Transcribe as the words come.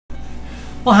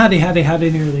Well, howdy, howdy, howdy,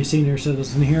 nearly senior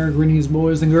citizen here. Greetings,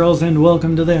 boys and girls, and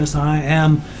welcome to this. I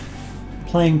am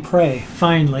playing Prey.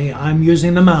 Finally, I'm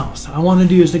using the mouse. I wanted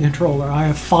to use the controller. I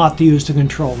have fought to use the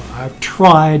controller. I've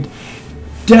tried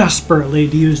desperately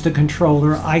to use the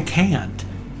controller. I can't.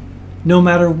 No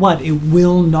matter what, it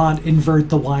will not invert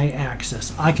the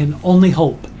y-axis. I can only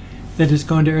hope that it's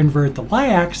going to invert the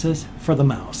y-axis for the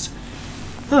mouse.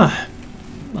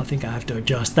 I think I have to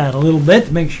adjust that a little bit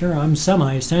to make sure I'm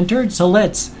semi-centered. So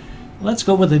let's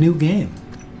go with a new game.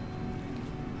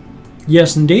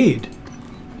 Yes, indeed.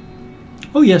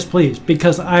 Oh, yes, please,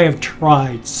 because I have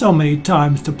tried so many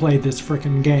times to play this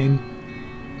frickin' game.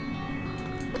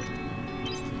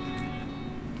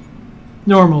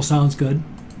 Normal sounds good.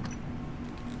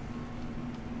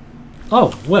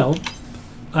 Oh, well,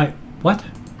 what?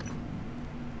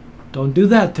 Don't do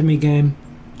that to me, game.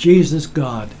 Jesus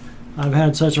God. I've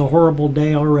had such a horrible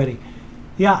day already.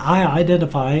 Yeah, I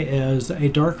identify as a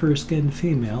darker skinned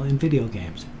female in video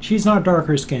games. She's not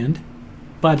darker skinned,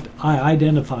 but I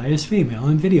identify as female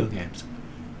in video games.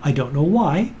 I don't know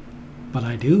why, but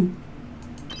I do.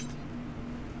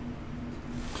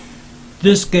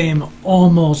 This game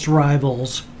almost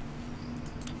rivals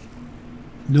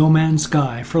No Man's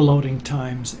Sky for loading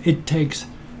times. It takes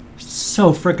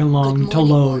so frickin' long to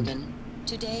load. Morgan.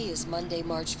 Today is Monday,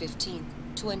 March 15th.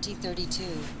 2032.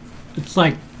 It's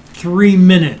like 3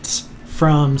 minutes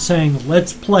from saying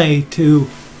let's play to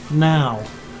now.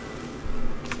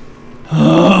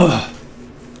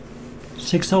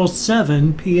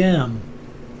 6:07 p.m.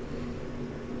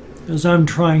 As I'm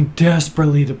trying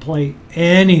desperately to play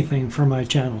anything for my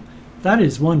channel. That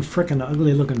is one frickin'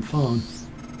 ugly looking phone.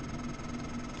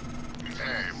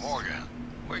 Hey, Morgan.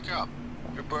 Wake up.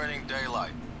 You're burning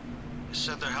daylight. You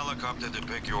sent the helicopter to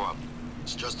pick you up.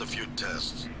 It's just a few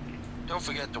tests. Don't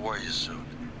forget to wear your suit.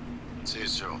 See you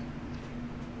soon.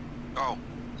 Oh,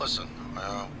 listen,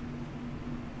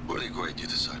 really great you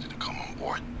decided to come on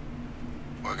board.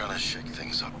 We're gonna shake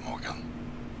things up, Morgan.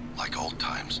 Like old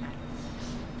times.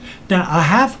 Now, I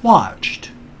have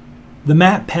watched the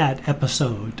MatPat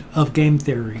episode of Game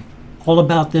Theory, all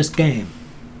about this game.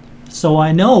 So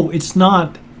I know it's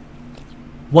not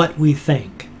what we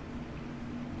think.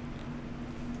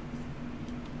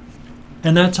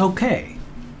 And that's okay.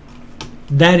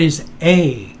 That is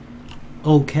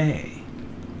okay.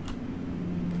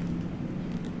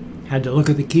 Had to look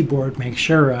at the keyboard, make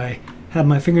sure I have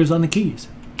my fingers on the keys.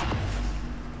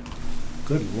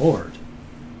 Good Lord.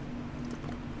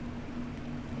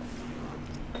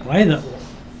 Why the...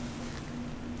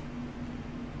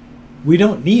 We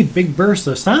don't need big bursts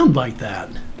of sound like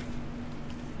that.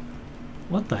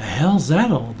 What the hell's that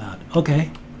all about?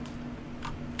 Okay.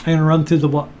 I'm gonna run through the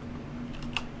wall.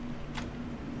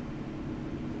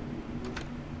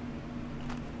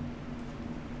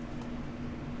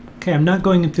 Okay, I'm not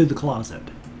going into the closet.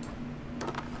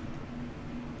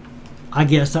 I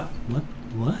guess I...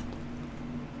 What?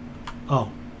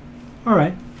 Oh.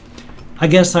 Alright. I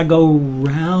guess I go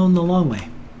round the long way.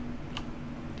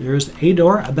 There's a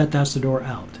door. I bet that's the door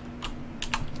out.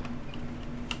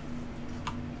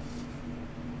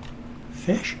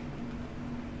 Fish?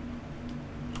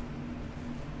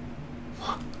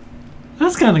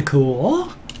 That's kind of cool.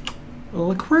 A little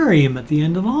aquarium at the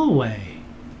end of the hallway.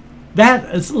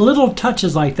 That is little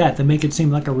touches like that that make it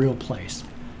seem like a real place.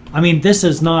 I mean, this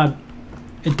is not,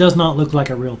 it does not look like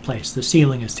a real place. The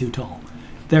ceiling is too tall.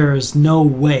 There is no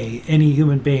way any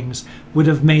human beings would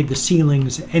have made the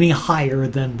ceilings any higher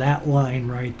than that line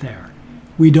right there.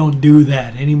 We don't do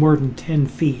that. Any more than 10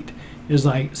 feet is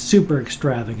like super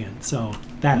extravagant. So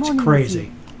that's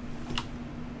crazy.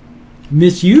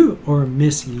 Miss you or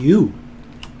miss you?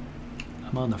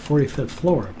 I'm on the 45th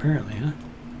floor apparently, huh?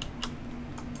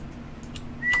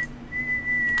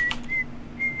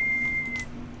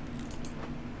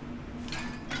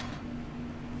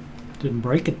 Didn't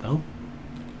break it though.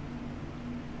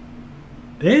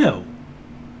 Ew.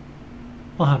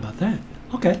 Well, how about that?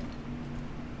 Okay.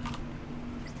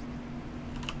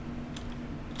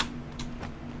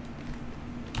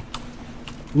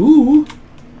 Ooh.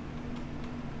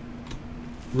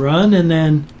 Run and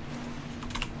then...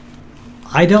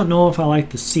 I don't know if I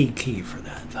like the C key for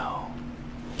that though.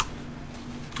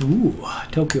 Ooh,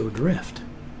 Tokyo Drift.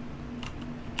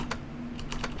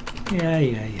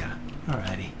 Yeah.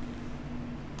 Alrighty.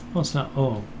 Well, it's not...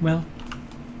 Oh, well...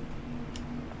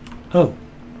 Oh.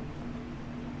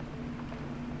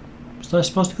 Was I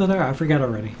supposed to go there? I forgot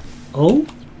already. Oh?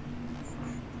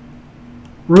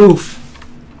 Roof.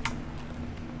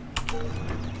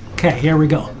 Okay, here we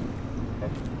go.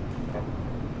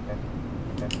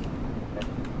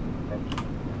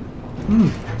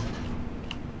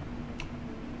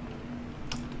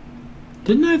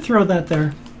 Didn't I throw that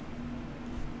there?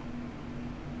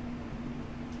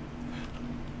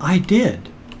 I did.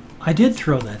 I did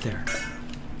throw that there.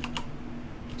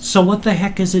 So what the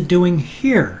heck is it doing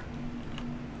here?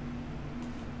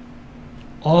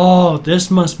 Oh, this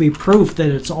must be proof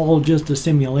that it's all just a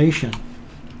simulation.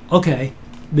 Okay,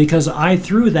 because I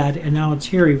threw that and now it's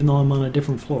here even though I'm on a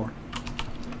different floor.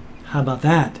 How about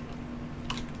that?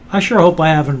 I sure hope I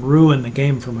haven't ruined the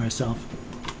game for myself.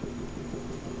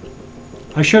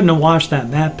 I shouldn't have watched that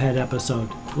MatPat episode.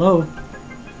 Hello?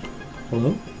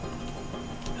 Hello?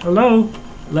 Hello?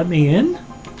 Let me in?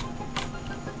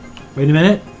 Wait a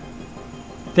minute.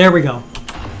 There we go.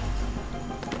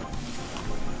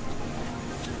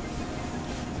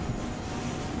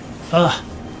 Ugh.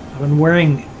 I've been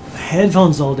wearing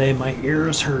headphones all day. My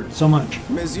ears hurt so much.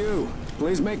 Monsieur,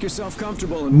 please make yourself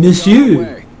comfortable and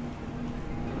Monsieur.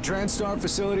 TranStar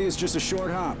facility is just a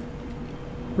short hop.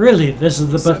 Really? This is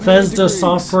the Bethesda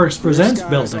Softworks Presents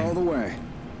building. All the way.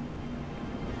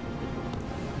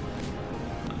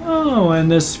 Oh, and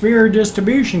the Sphere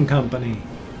Distribution Company.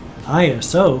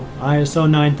 ISO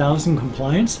 9000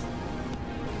 compliance.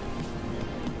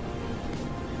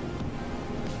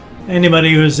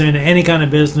 Anybody who's in any kind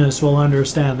of business will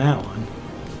understand that one.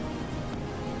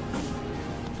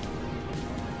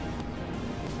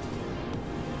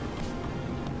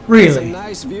 Really? It's a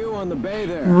nice view on the bay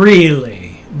there. Really?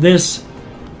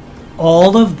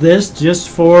 All of this just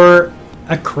for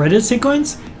a credit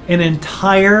sequence? An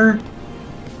entire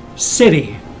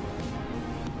city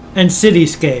and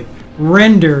cityscape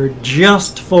rendered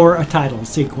just for a title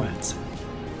sequence.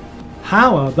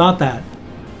 How about that?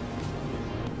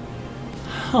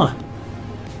 Huh.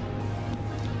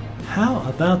 How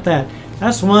about that?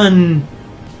 That's one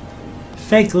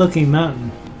fake looking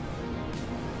mountain.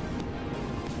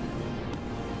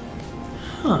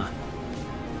 Huh.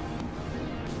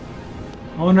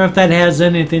 I wonder if that has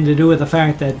anything to do with the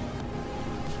fact that,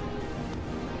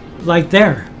 like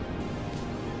there,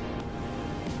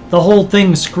 the whole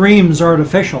thing screams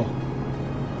artificial.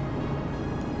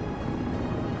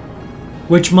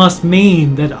 Which must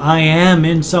mean that I am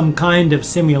in some kind of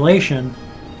simulation,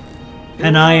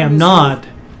 and I am not.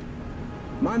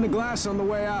 Mind the glass on the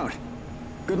way out.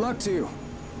 Good luck to you.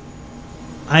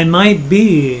 I might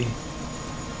be.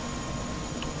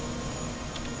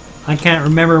 I can't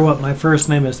remember what my first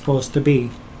name is supposed to be.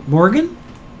 Morgan?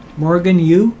 Morgan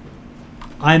Yu?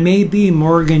 I may be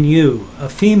Morgan Yu, a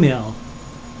female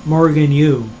Morgan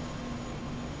Yu.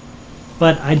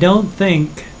 But I don't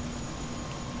think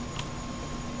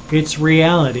it's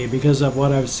reality because of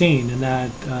what I've seen in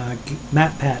that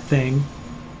MatPat thing.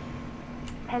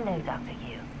 Hello, Dr.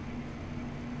 Yu.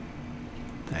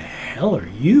 The hell are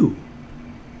you?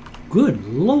 Good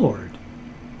Lord.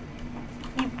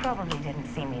 You probably didn't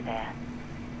see me there.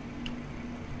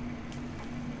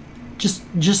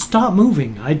 Just stop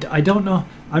moving. I don't know.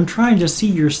 I'm trying to see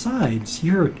your sides.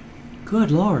 You're...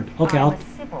 Good Lord. Okay, I'm a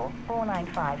Sybil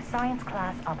 495 science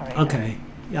class operator. Okay.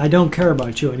 I don't care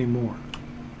about you anymore.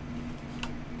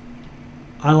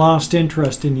 I lost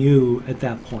interest in you at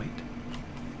that point.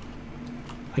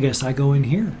 I guess I go in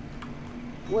here.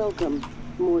 Welcome,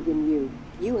 Morgan Yu.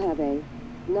 You have a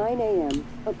 9 a.m.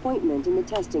 appointment in the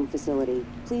testing facility.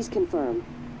 Please confirm.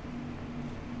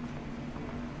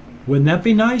 Wouldn't that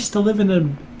be nice to live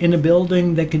in a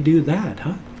building that could do that,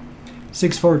 huh?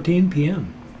 6:14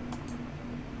 p.m.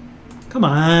 Come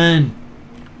on.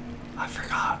 I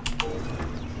forgot.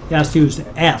 You have to use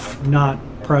F, not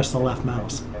press the left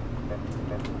mouse.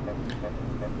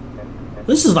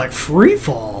 This is like free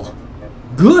fall.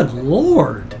 Good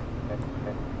Lord.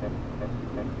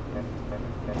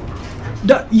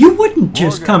 You wouldn't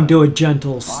just come to a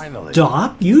gentle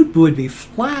stop. You would be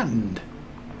flattened.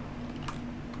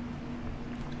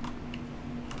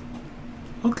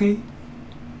 Okay.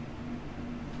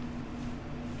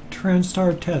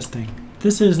 TranStar testing.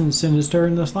 This isn't sinister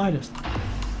in the slightest.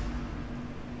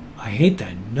 I hate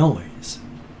that noise.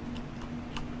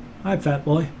 Hi, fat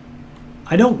boy.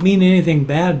 I don't mean anything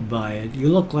bad by it. You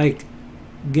look like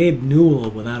Gabe Newell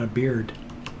without a beard.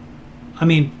 I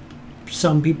mean,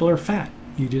 some people are fat.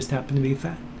 You just happen to be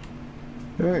fat.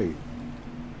 Hey,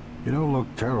 you don't look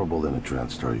terrible in a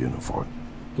TranStar uniform.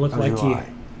 Look How's like your you...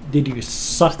 eye? Did you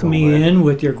suck Still me red? in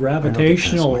with your I know the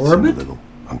gravitational test might seem orbit? a little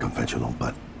unconventional,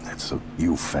 but it's a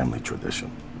Yu family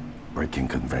tradition. Breaking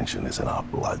convention is in our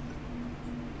blood.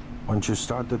 Once you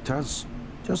start the test,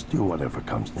 just do whatever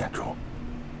comes natural.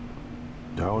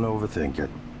 Don't overthink it.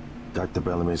 Dr.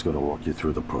 Bellamy's going to walk you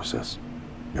through the process.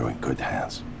 You're in good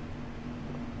hands.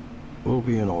 We'll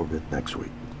be in orbit next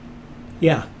week.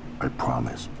 Yeah. I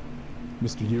promise.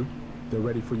 Mr. Yu, they're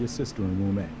ready for your sister in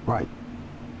room A. Right.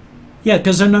 Yeah,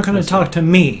 because they're not going to talk to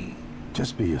me.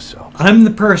 Just be yourself. I'm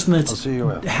the person I'll that's see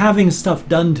you after. having stuff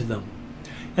done to them.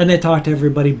 And they talk to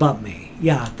everybody but me.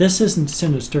 Yeah, this isn't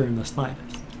sinister in the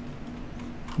slightest.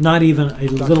 Not even a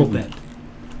little bit.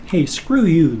 Hey, screw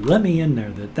you. Let me in there.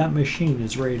 That machine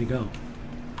is ready to go.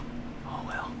 Oh,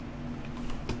 well.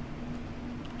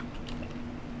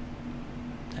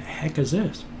 The heck is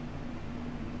this?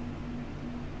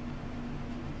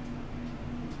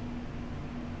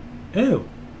 Ew.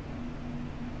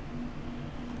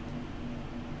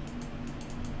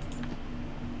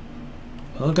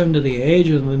 Welcome to the age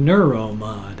of the neuro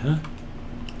mod, huh?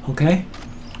 Okay.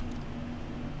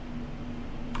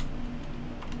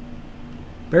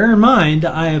 Bear in mind,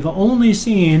 I have only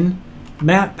seen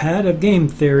MatPat of Game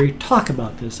Theory talk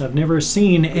about this. I've never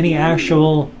seen any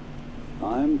actual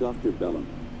I'm Dr. Bellamy.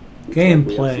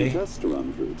 gameplay Tests to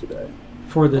run through today.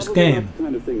 for this Probably game. not the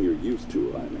kind of thing you're used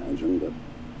to, I imagine, but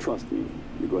trust me,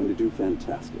 you're going to do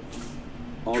fantastic.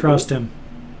 All Trust good? him.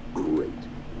 Great.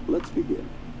 Let's begin.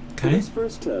 For Okay. this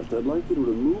first test, I'd like you to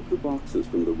remove the boxes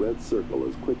from the red circle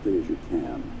as quickly as you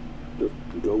can. Just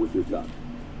go with your gut.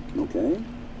 Okay?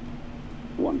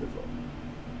 Wonderful.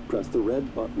 Press the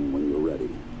red button when you're ready.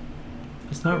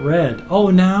 It's not red.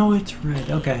 Oh, now it's red.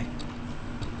 Okay.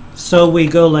 So we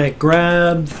go like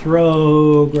grab,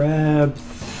 throw,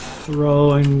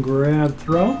 and grab,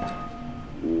 throw?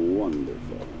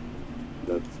 Wonderful.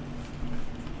 That's...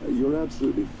 You're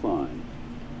absolutely fine.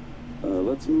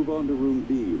 Let's move on to room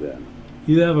B then.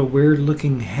 You have a weird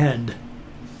looking head.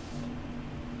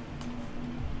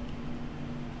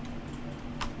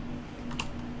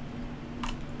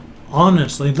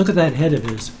 Honestly, look at that head of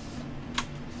his.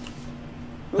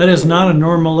 That is not a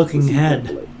normal looking Listen head.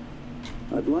 carefully.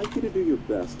 I'd like you to do your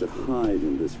best to hide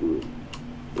in this room.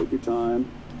 Take your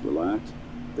time, relax,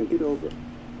 think it over.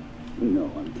 No,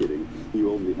 I'm kidding.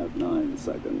 You only have 9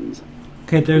 seconds.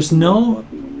 Okay, there's Press the no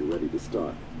button when you're ready to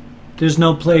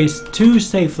start. place to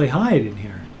safely hide in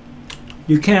here.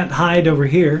 You can't hide over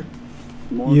here.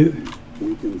 Morgan,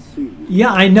 we can see you.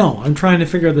 Yeah, I know. I'm trying to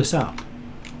figure this out.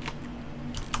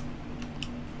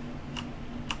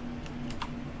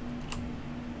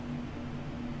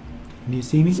 Can you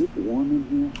see me? Is it warm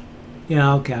in here?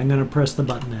 Yeah, okay. I'm going to press the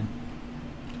button then.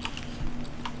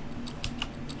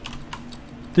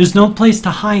 There's no place to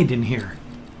hide in here.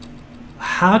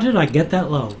 How did I get that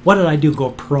low? What did I do?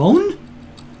 Go prone?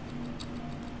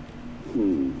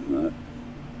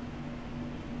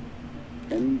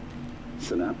 Any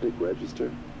synaptic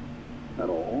register at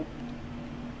all?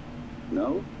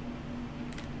 No?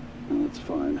 That's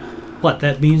fine. What,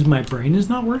 that means my brain is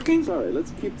not working? Sorry,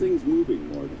 let's keep things moving,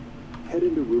 Morgan. Head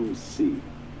into room C.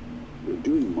 You're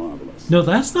doing marvelous. No,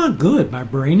 that's not good. My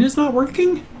brain is not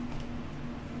working?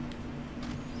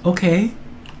 Okay.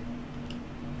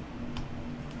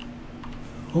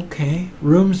 Okay.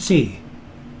 Room C.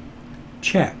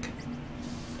 Check.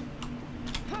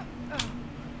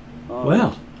 All Well.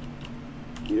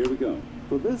 right, here we go.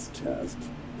 For this test,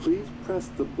 please press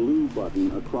the blue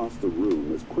button across the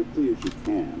room as quickly as you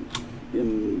can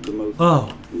in the most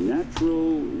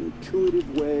natural,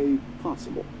 intuitive way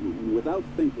possible, without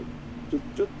thinking.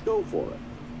 Just go for it.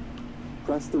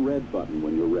 Press the red button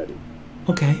when you're ready.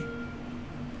 Okay.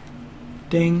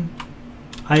 Ding.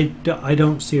 I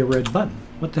don't see a red button.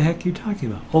 What the heck are you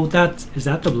talking about? Oh, is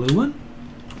that the blue one?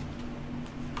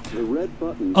 The red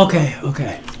button... Okay,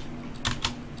 okay.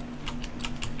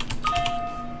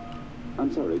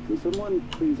 I'm sorry, can someone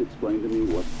please explain to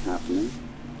me what's happening?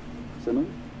 Simmons?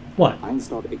 What? I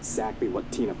installed exactly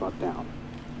what Tina brought down.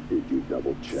 Did you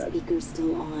double check? Speaker's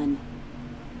still on.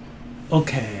 I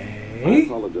Okay.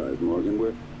 apologize, Morgan.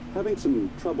 We're having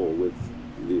some trouble with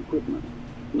the equipment.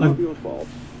 Not your fault.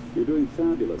 You're doing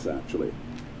fabulous, actually.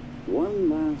 One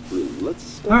last room. Let's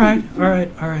start. Alright.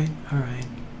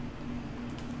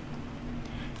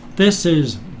 This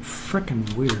is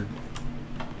frickin' weird.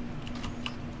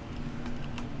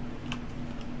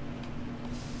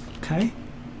 Okay.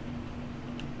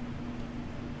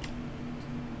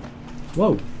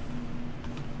 Whoa.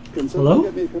 Can someone Hello?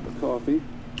 get me a cup of coffee?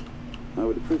 I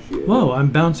would appreciate it. Whoa, I'm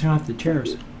bouncing off the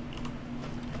chairs.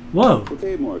 Whoa.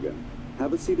 Okay, Morgan.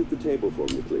 Have a seat at the table for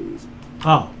me, please.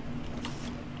 Oh.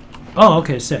 Oh,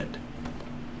 okay, sit.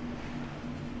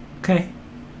 Okay.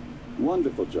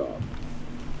 Wonderful job.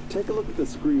 Take a look at the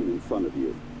screen in front of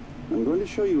you. I'm going to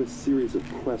show you a series of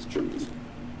questions.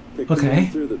 Pick the Okay.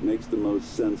 answer that makes the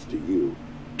most sense to you.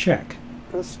 Check.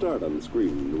 Press start on the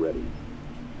screen when you're ready.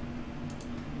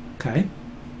 Okay.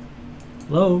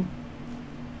 Hello?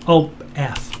 Oh,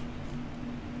 F.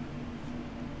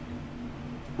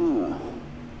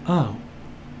 Oh.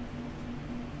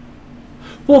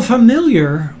 Well,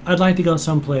 familiar. I'd like to go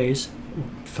someplace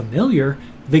familiar.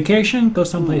 Vacation, go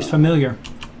someplace familiar.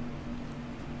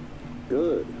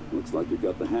 Good. Looks like you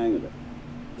got the hang of it.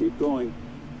 Keep going.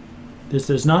 This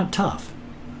is not tough.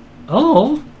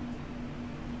 Oh!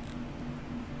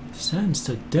 Sentenced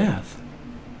to death.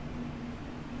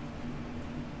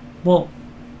 Well,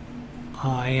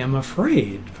 I am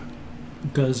afraid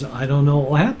because I don't know what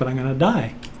will happen. I'm going to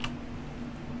die.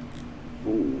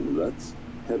 Ooh, that's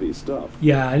heavy stuff.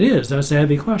 Yeah, it is. That's a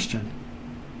heavy question.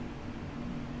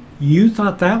 You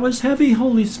thought that was heavy?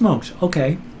 Holy smokes.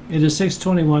 Okay. It is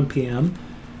 6:21 p.m.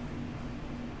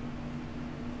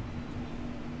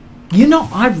 You know,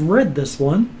 I've read this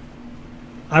one.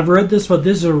 I've read this one.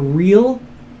 This is a real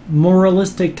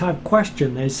moralistic type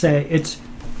question. They say it's...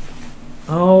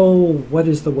 Oh, what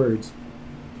is the words?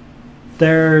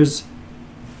 There's...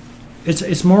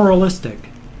 It's moralistic.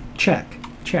 Check.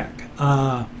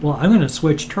 Well, I'm going to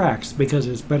switch tracks because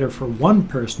it's better for one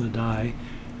person to die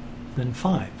than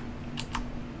 5.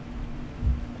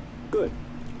 Good.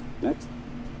 Next.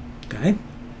 Okay.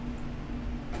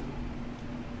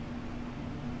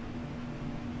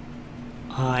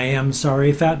 I am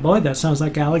sorry, fat boy. That sounds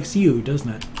like Alex Yu, doesn't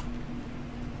it?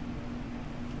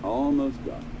 Almost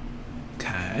done.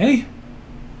 Okay.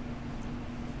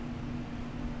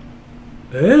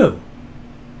 Ooh.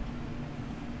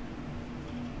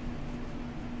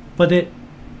 But it...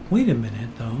 Wait a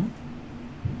minute, though.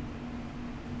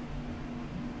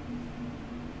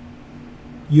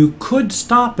 You could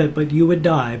stop it, but you would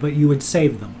die, but you would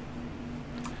save them.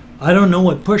 I don't know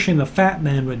what pushing the fat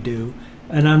man would do,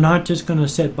 and I'm not just going to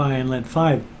sit by and let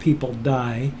 5 people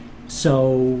die.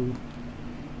 So,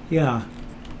 yeah.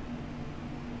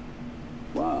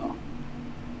 Wow.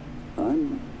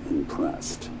 I'm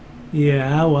impressed.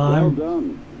 Yeah, well,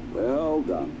 done. Well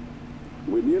done.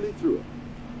 We're nearly through it.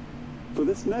 For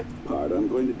this next part, I'm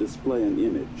going to display an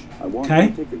image. I want you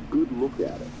to take a good look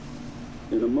at it.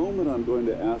 In a moment, I'm going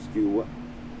to ask you what...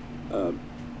 my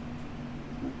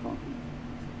coffee.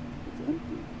 It's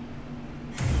empty.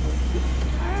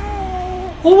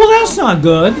 Oh, well, that's not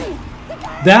good.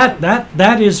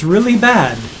 That is really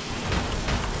bad.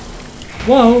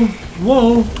 Whoa.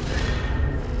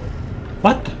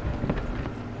 What?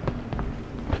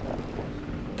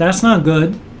 That's not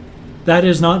good. That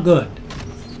is not good.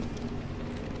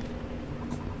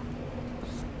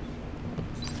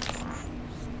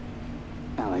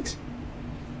 Alex.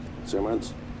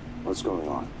 Simmons, what's going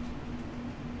on?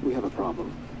 We have a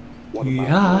problem. What about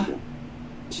Yeah. Morgan?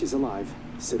 She's alive,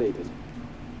 sedated.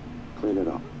 Clean it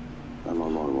up. I'm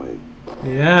on my way.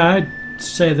 Yeah, I'd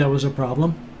say that was a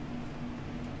problem.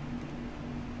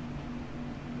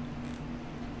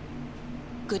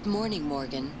 Good morning,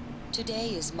 Morgan. Today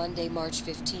is Monday, March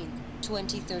 15th,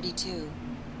 2032.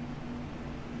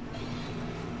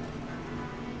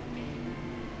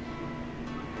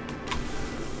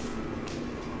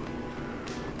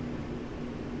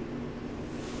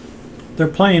 They're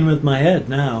playing with my head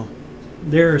now.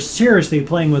 They're seriously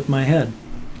playing with my head.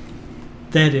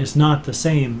 That is not the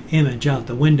same image out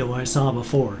the window I saw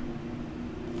before.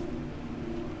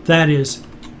 That is...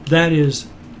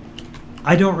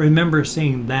 I don't remember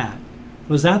seeing that.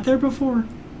 Was that there before?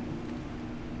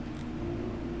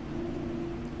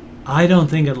 I don't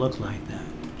think it looked like that.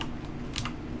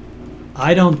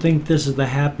 I don't think this is the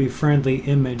happy, friendly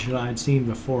image that I'd seen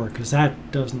before, because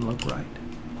that doesn't look right.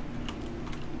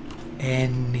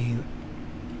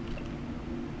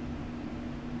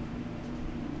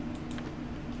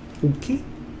 Okay.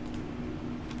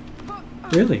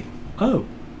 Really? Oh.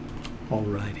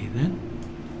 Alrighty then.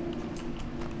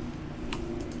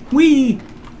 Whee!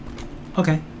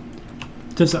 Okay.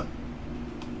 Does a...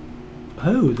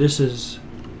 Oh, this is...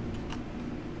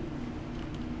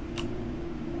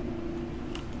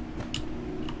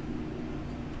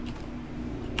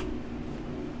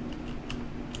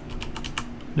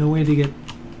 No way to get...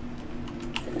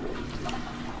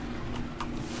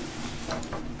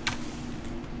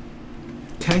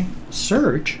 Okay,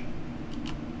 search.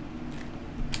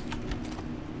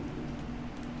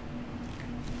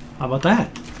 How about that?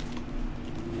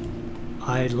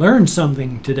 I learned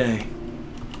something today.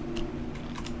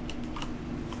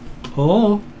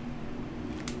 Oh.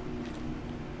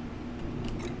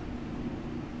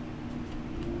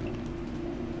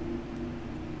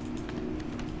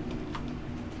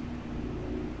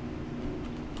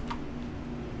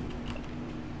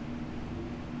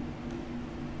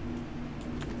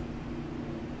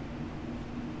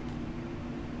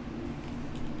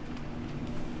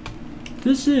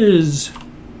 This is...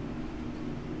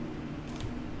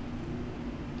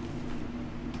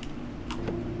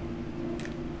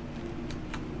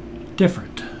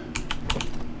 different.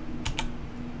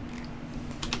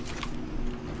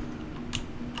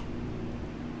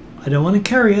 I don't want to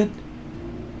carry it.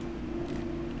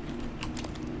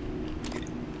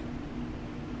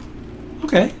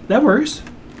 Okay, that works.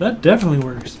 That definitely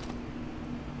works.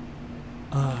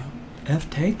 F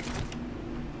take.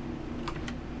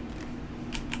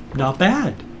 Not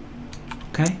bad.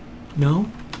 Okay, no.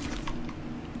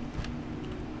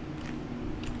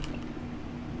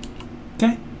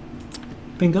 Okay.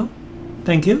 Bingo.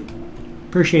 Thank you.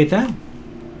 Appreciate that.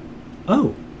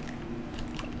 Oh.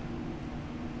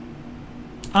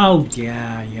 Oh,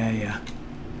 yeah.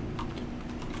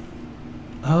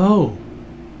 Oh.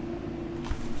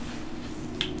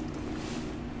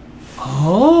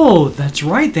 Oh, that's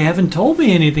right. They haven't told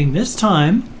me anything this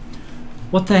time.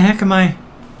 What the heck am I...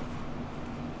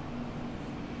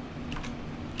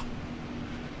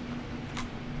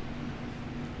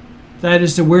 That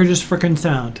is the weirdest frickin'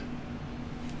 sound.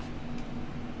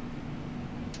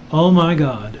 Oh my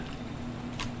god.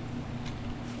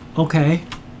 Okay.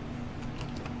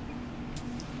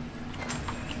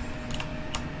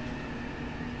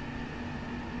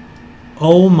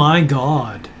 Oh my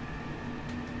god.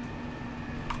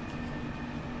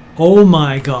 Oh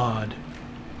my god.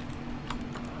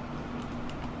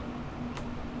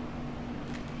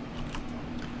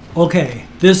 Okay,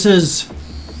 this is...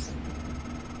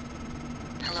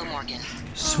 Hello, Morgan.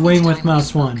 Swing with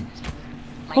mouse 1.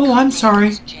 My Oh, I'm code name sorry.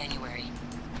 is January.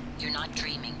 You're not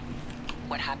dreaming.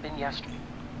 What happened yesterday?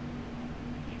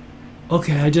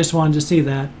 Okay, I just wanted to see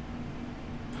that.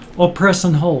 Or press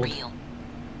and hold. Real.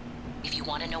 If you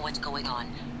want to know what's going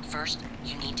on, first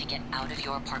you need to get out of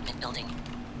your apartment building.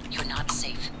 You're not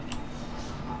safe.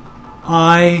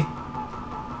 I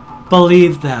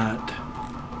believe that.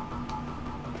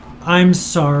 I'm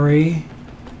sorry.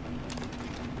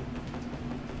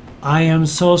 I am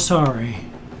so sorry.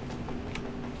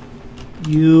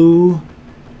 You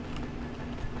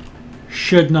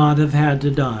should not have had to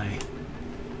die.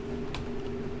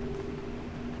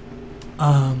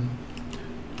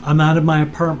 I'm out of my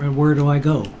apartment. Where do I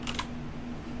go?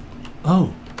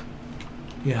 Oh.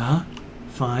 Yeah.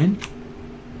 Fine.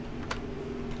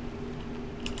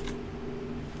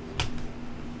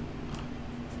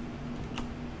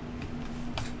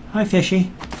 Hi,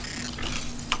 fishy.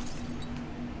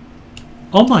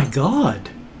 Oh my god.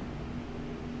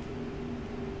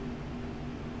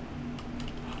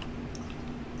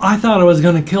 I thought I was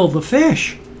going to kill the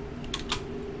fish.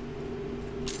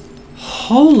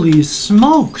 Holy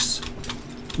smokes.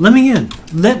 Let me in.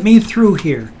 Let me through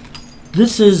here.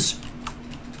 This is...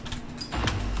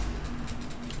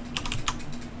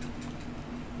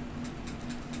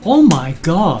 Oh my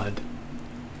god.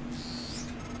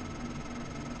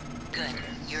 Good.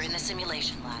 You're in the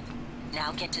simulation lab.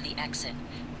 Now get to the exit.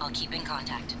 I'll keep in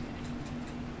contact.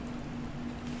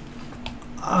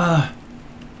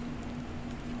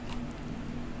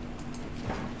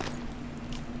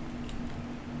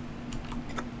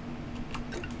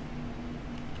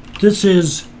 This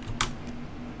is...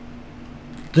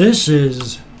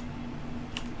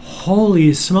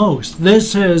 Holy smokes.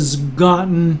 This has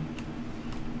gotten...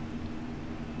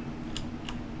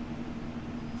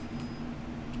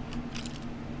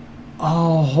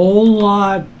 a whole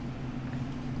lot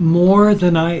more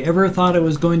than I ever thought it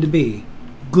was going to be.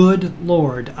 Good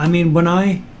Lord. I mean, when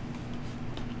I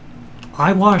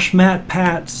watched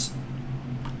MatPat's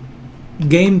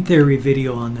Game Theory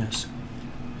video on this,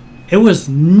 it was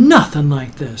nothing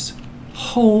like this.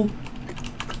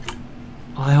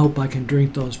 I hope I can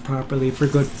drink those properly for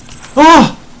good.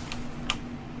 Oh!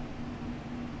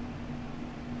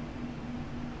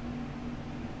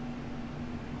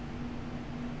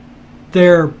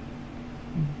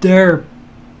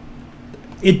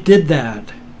 It did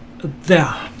that.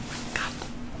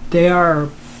 They are,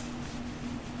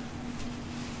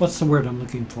 what's the word I'm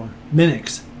looking for?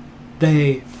 Mimics.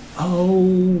 They,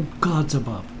 oh, gods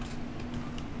above.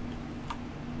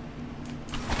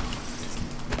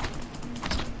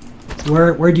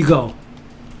 Where'd you go?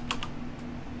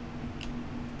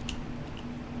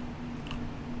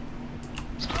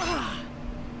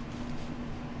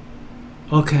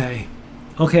 Okay.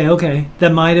 Okay.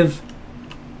 That might have...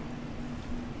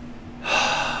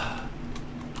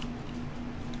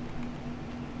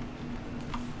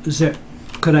 Is there...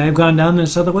 Could I have gone down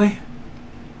this other way?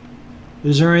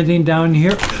 Is there anything down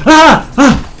here? Ah!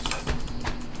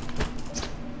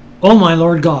 Oh my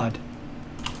Lord God.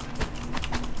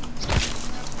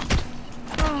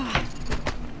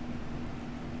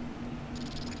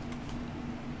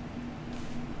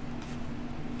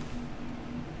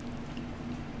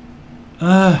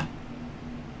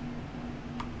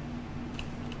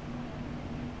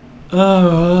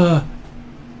 Oh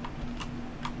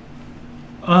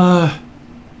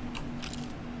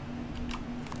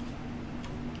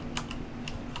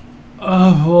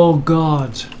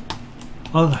God.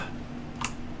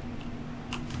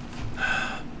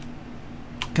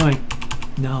 Can I?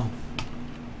 No.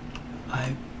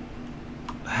 I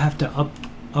have to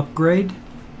upgrade.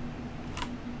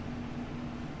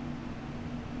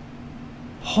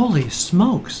 Holy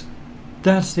smokes.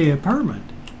 That's the apartment.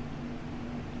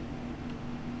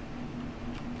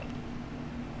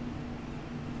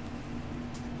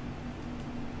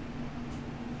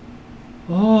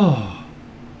 Oh.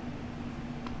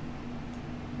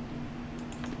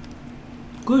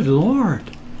 Good Lord.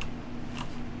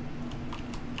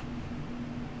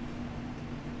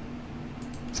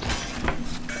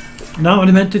 Not what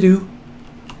I meant to do.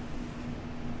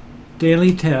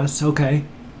 Daily tests, okay.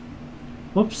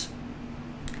 Whoops.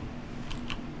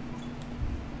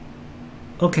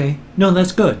 Okay, no,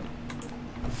 that's good.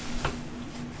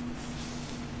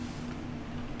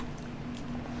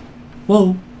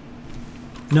 Whoa.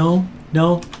 No,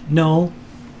 no, no.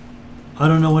 I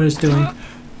don't know what it's doing.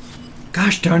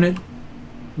 Gosh darn it.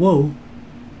 Whoa.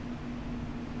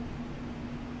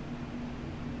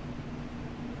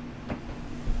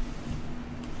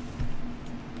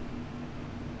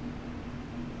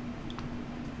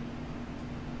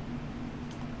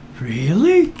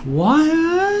 Really?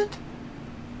 What?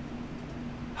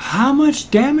 How much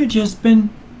damage has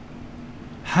been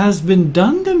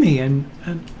done to me and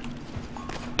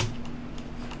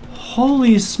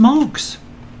holy smokes.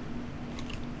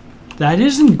 That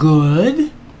isn't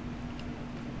good.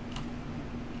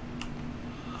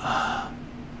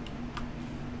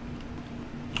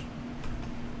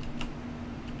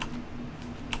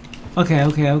 Okay.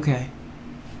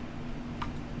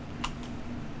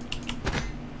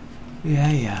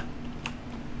 Yeah.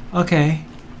 Okay.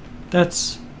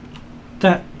 That's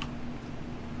that.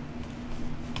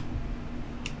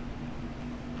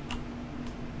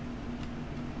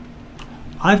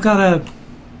 I've got a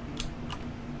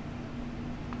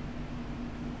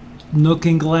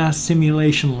Looking Glass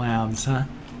Simulation Labs, huh?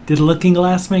 Did Looking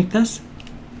Glass make this?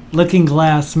 Looking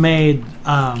Glass made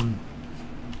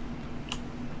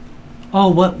oh,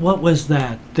 what was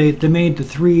that? They made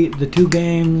the two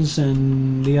games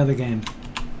and the other game.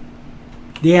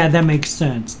 Yeah, that makes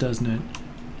sense, doesn't it?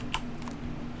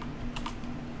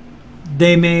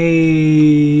 They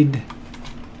made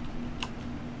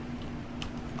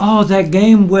oh, that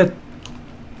game with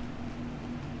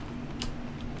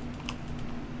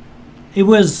it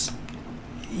was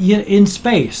in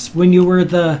space when you were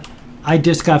the I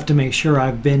just have to make sure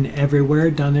I've been everywhere,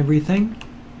 done everything.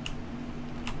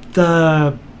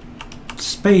 The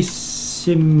space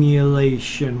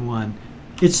simulation one.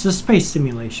 It's the space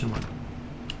simulation one.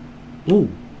 Ooh.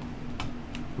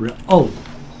 Oh.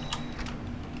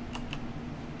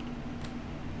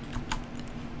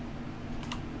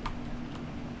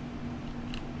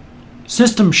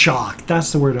 System shock.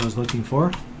 That's the word I was looking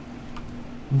for.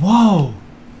 Whoa.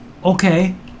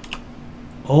 Okay.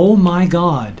 Oh my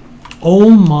God. Oh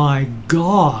my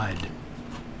God.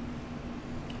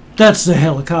 That's the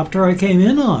helicopter I came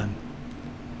in on.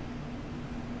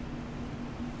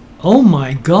 Oh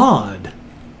my God.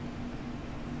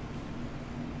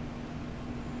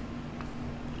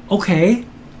 Okay.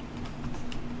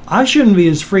 I shouldn't be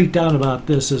as freaked out about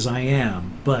this as I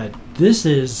am, but this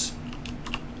is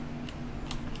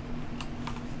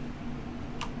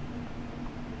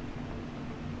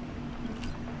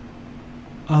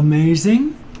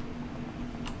amazing.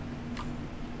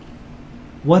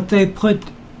 What they put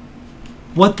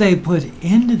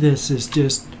into this is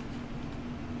just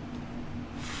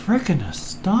frickin'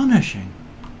 astonishing.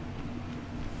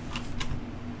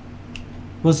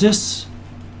 Was this?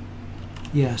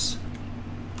 Yes.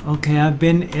 Okay, I've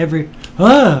been every...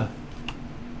 Ah!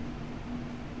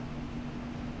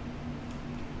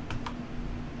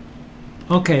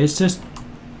 Okay, it's just...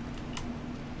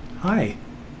 Hi.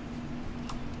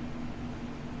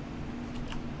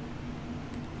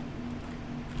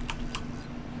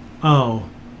 Oh.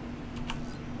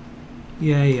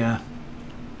 Yeah.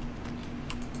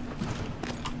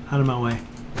 Out of my way.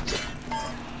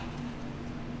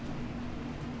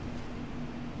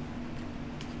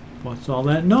 What's all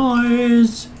that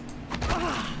noise?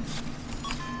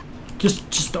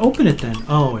 Just open it then.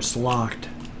 Oh, it's locked.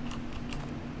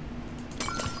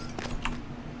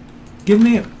 Give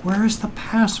me... Where is the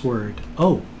password?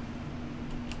 Oh.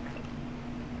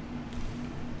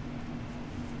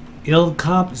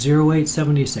 ILCOP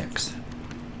 0876.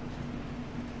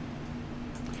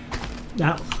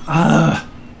 Now,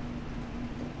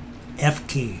 F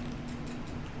key.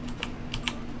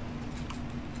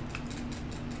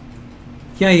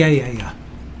 Yeah.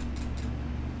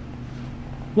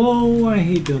 Whoa, I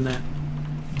hate doing that.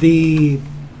 The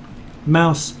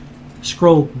mouse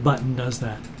scroll button does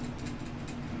that.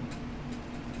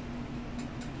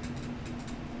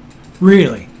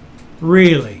 Really?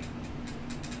 Really?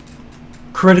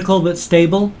 Critical but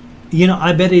stable? You know,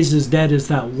 I bet he's as dead as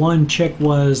that one chick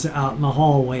was out in the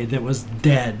hallway that was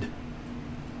dead.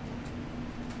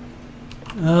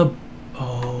 Oh.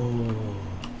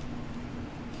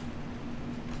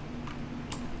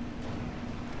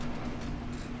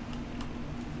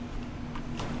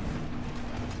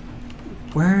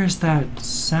 Where is that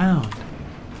sound?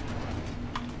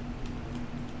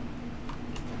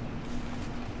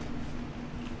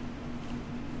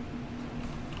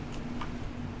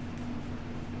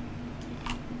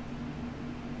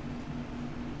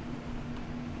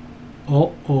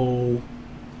 Uh-oh.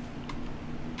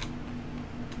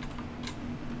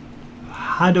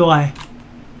 How do I...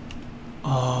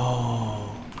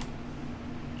 Oh.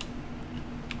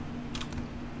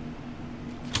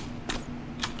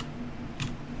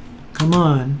 Come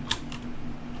on.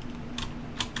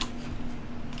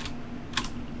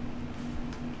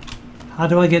 How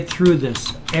do I get through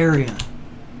this area?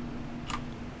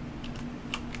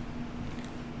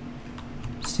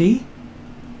 See?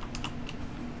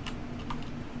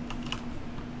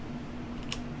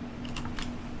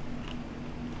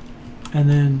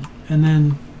 And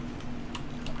then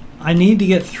I need to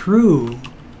get through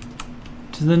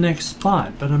to the next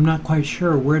spot, but I'm not quite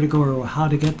sure where to go or how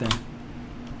to get there.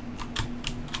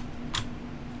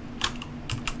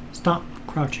 Stop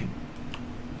crouching.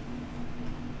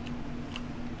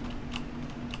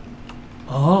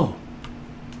 Oh.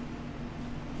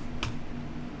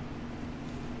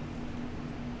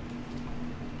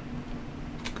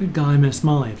 Good golly, Miss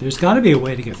Molly. There's got to be a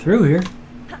way to get through here.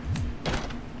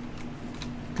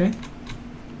 Okay.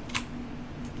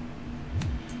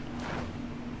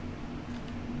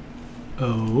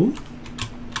 Oh.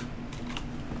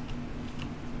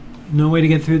 No way to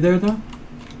get through there, though?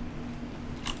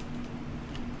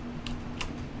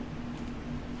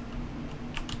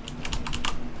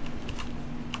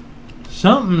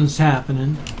 Something's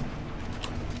happening.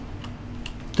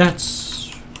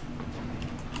 That's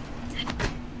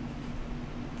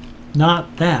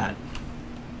not that.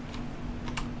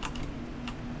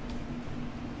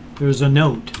 There's a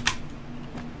note.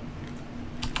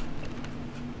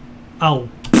 Oh.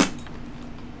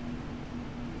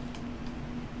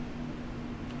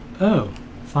 Oh.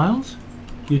 Files?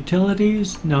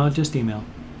 Utilities? No, just email.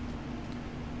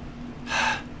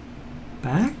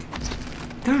 Back?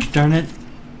 Gosh darn it.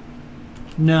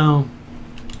 No.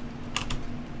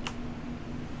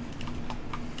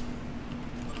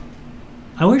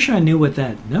 I wish I knew what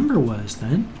that number was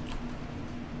then.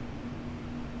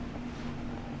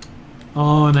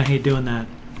 Oh, and I hate doing that.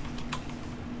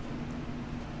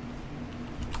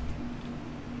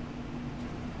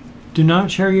 Do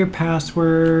not share your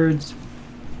passwords.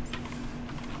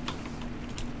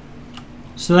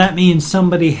 So that means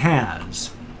somebody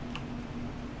has.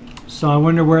 So I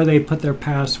wonder where they put their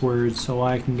passwords so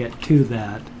I can get to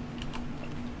that.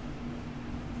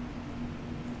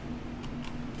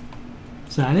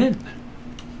 Is that it?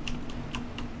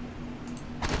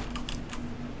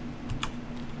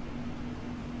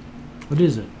 What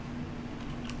is it?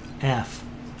 F.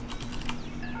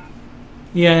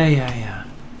 Yeah.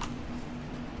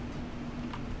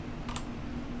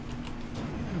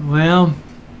 Well,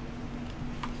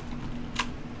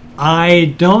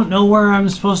 I don't know where I'm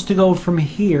supposed to go from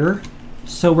here,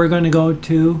 so we're going to go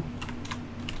to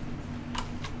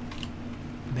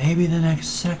maybe the next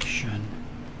section.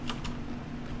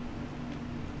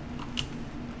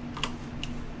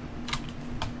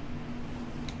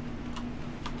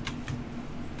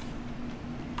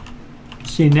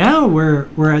 See, now we're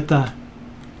at the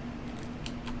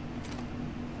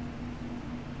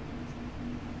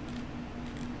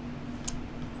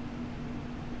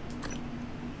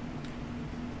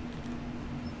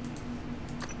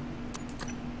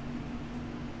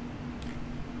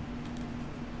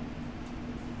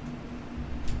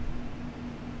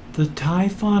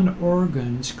Typhon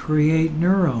organs create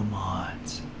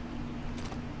neuromods.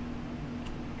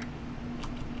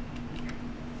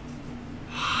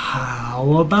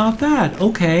 How about that?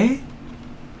 Okay.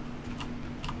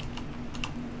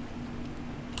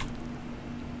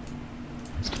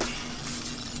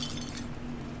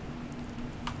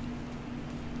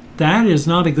 That is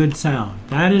not a good sound.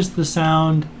 That is the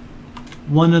sound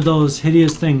one of those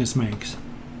hideous things makes.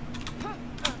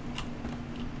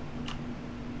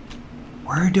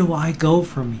 Where do I go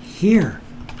from here?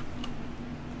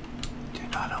 Do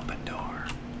not open door.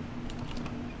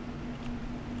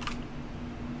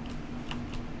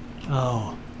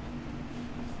 Oh.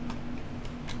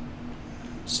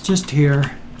 It's just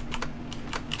here.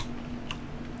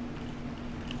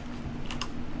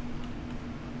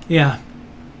 Yeah.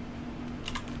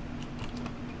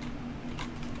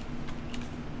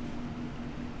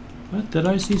 What? Did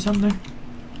I see something?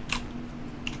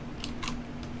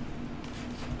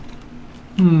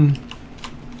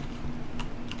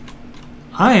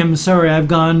 I am sorry, I've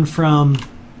gone from...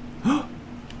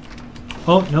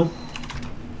 Oh, nope.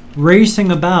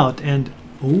 Racing about and...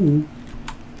 Ooh.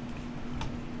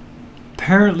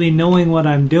 Apparently knowing what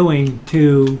I'm doing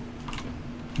to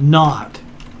not.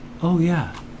 Oh,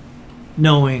 yeah.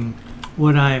 Knowing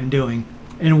what I am doing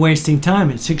and wasting time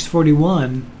at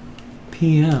 6:41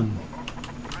 p.m.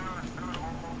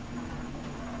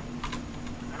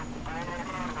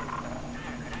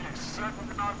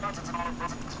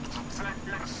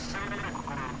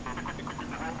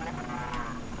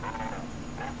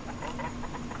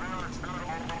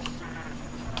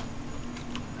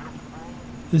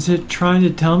 Is it trying to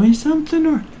tell me something,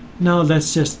 or no?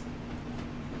 That's just...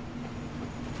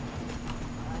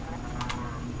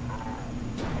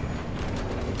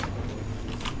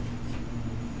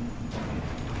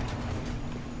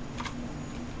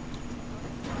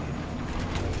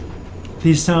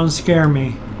 These sounds scare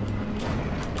me.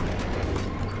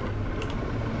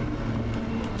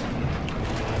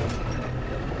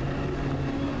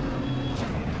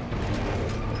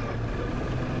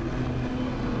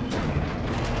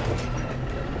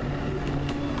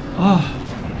 Oh.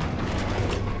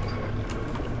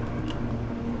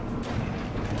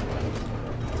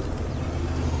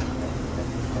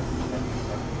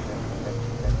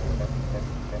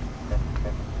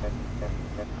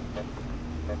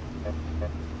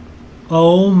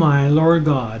 Oh my Lord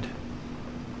God.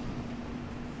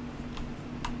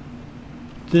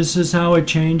 This is how it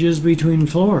changes between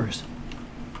floors.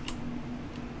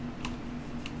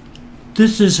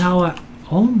 This is how I...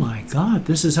 Oh my God,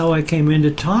 this is how I came in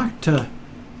to talk to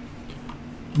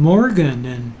Morgan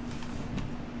and...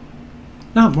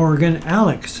 Not Morgan,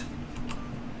 Alex.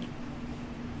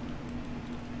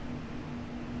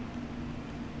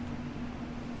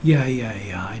 Yeah,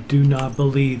 I do not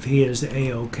believe he is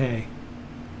A-OK.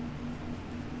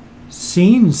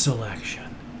 Scene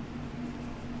selection.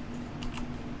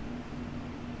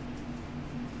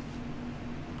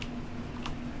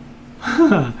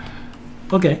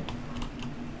 Okay.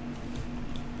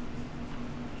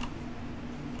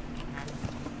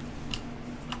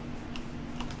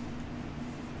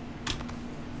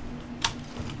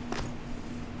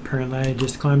 Apparently I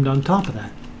just climbed on top of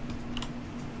that.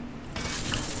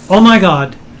 Oh my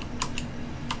God!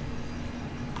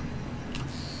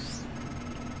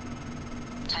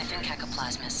 Typhon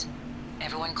cacoplasmus.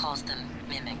 Everyone calls them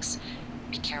mimics.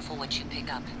 Be careful what you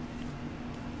pick up.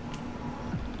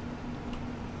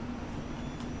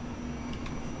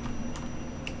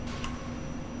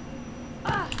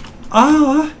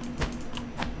 Ah!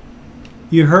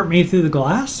 You hurt me through the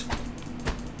glass?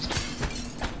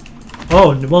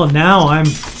 Oh, well now I'm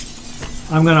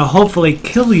gonna hopefully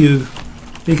kill you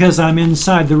because I'm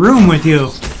inside the room with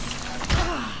you.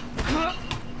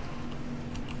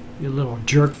 You little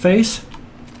jerk face.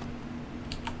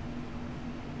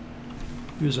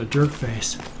 Here's a jerk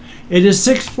face. It is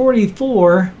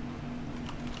 6:44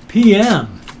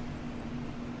 p.m.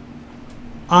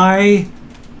 I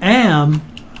am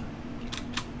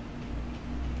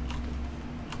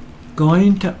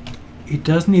going to... It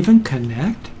doesn't even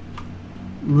connect?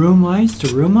 Room lights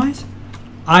to room lights?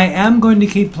 I am going to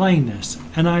keep playing this,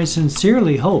 and I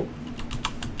sincerely hope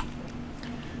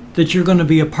that you're going to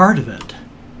be a part of it.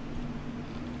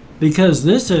 Because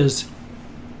this has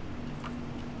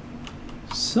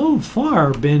so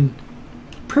far been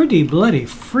pretty bloody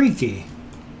freaky.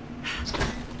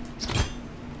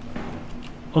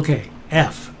 Okay,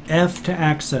 F to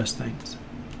access things.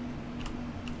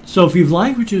 So if you've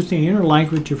liked what you've seen or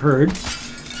liked what you've heard,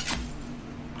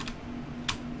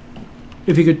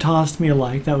 if you could toss me a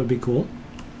like, that would be cool.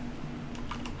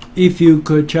 If you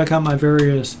could check out my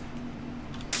various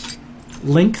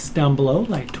links down below,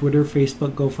 like Twitter,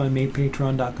 Facebook, GoFundMe,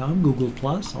 Patreon.com, Google+,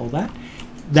 all that.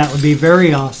 That would be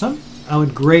very awesome. I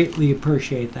would greatly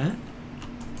appreciate that.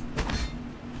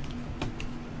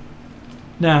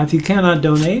 Now, if you cannot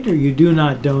donate or you do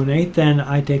not donate, then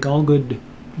I take all good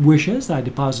wishes. I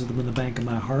deposit them in the bank of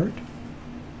my heart.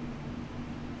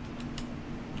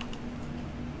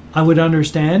 I would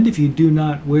understand if you do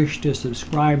not wish to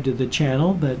subscribe to the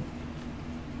channel, but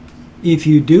if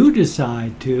you do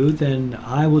decide to, then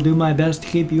I will do my best to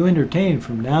keep you entertained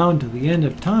from now until the end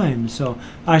of time. So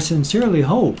I sincerely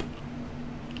hope.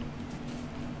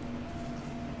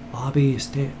 Bobby,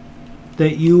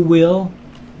 that you will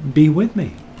be with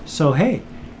me. So hey,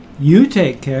 you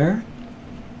take care.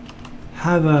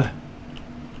 Have a...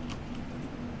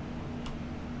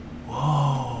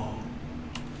 Whoa.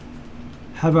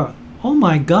 Have a... Oh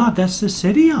my God, that's the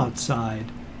city outside.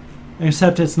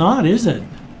 Except it's not, is it?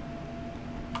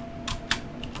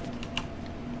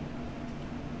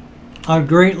 I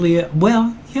greatly...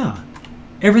 Well, yeah.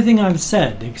 Everything I've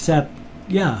said, except,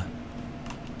 yeah.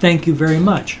 Thank you very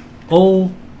much.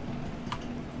 Oh,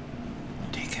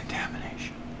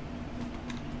 decontamination.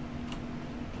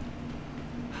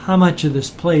 How much of this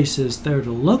place is there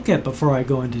to look at before I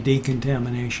go into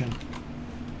decontamination?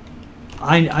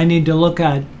 I need to look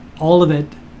at all of it.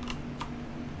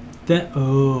 Then,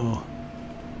 oh.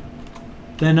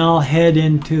 Then I'll head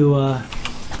into,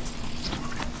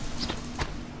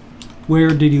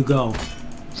 where did you go?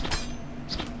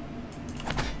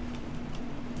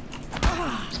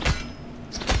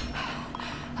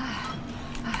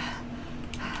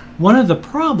 One of the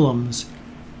problems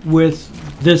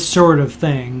with this sort of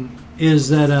thing is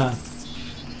that,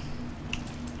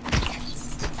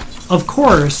 of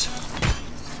course,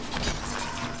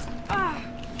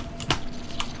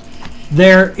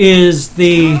 there is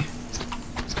the...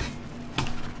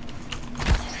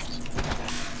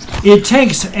 It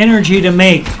takes energy to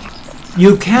make.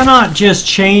 You cannot just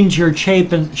change your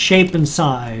shape and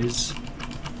size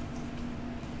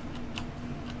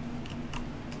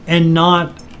and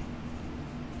not...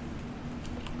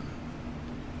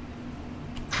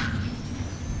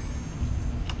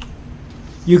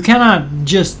 You cannot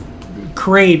just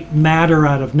create matter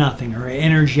out of nothing or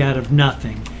energy out of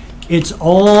nothing. It's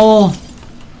all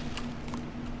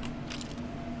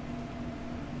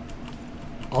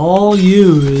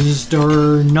used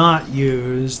or not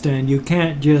used, and you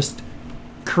can't just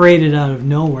create it out of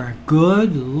nowhere.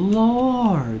 Good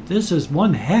Lord, this is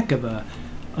one heck of a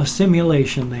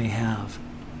simulation they have.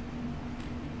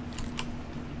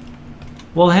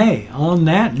 Well, hey, on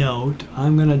that note,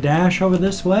 I'm going to dash over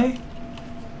this way.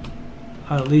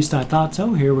 At least I thought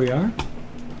so. Here we are.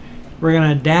 We're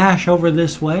going to dash over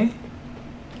this way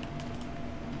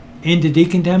into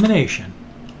decontamination.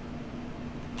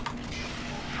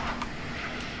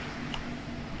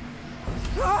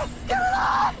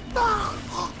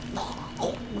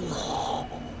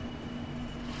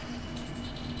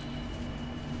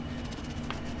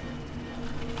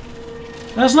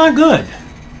 That's not good.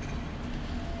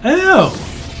 Ew.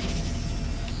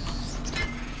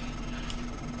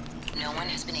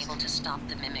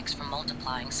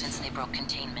 Since they broke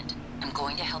containment. I'm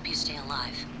going to help you stay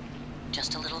alive.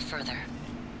 Just a little further.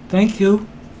 Thank you.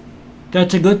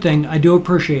 That's a good thing. I do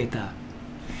appreciate that.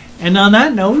 And on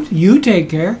that note, you take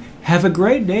care. Have a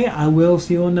great day. I will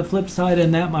see you on the flip side,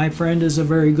 and that, my friend, is a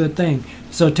very good thing.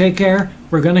 So take care.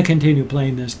 We're going to continue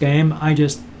playing this game.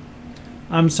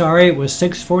 I'm sorry, it was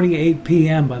 6:48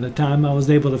 p.m. by the time I was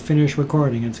able to finish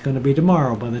recording. It's going to be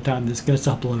tomorrow by the time this gets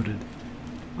uploaded.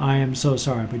 I am so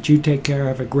sorry, but you take care,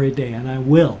 have a great day, and I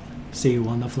will see you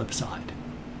on the flip side.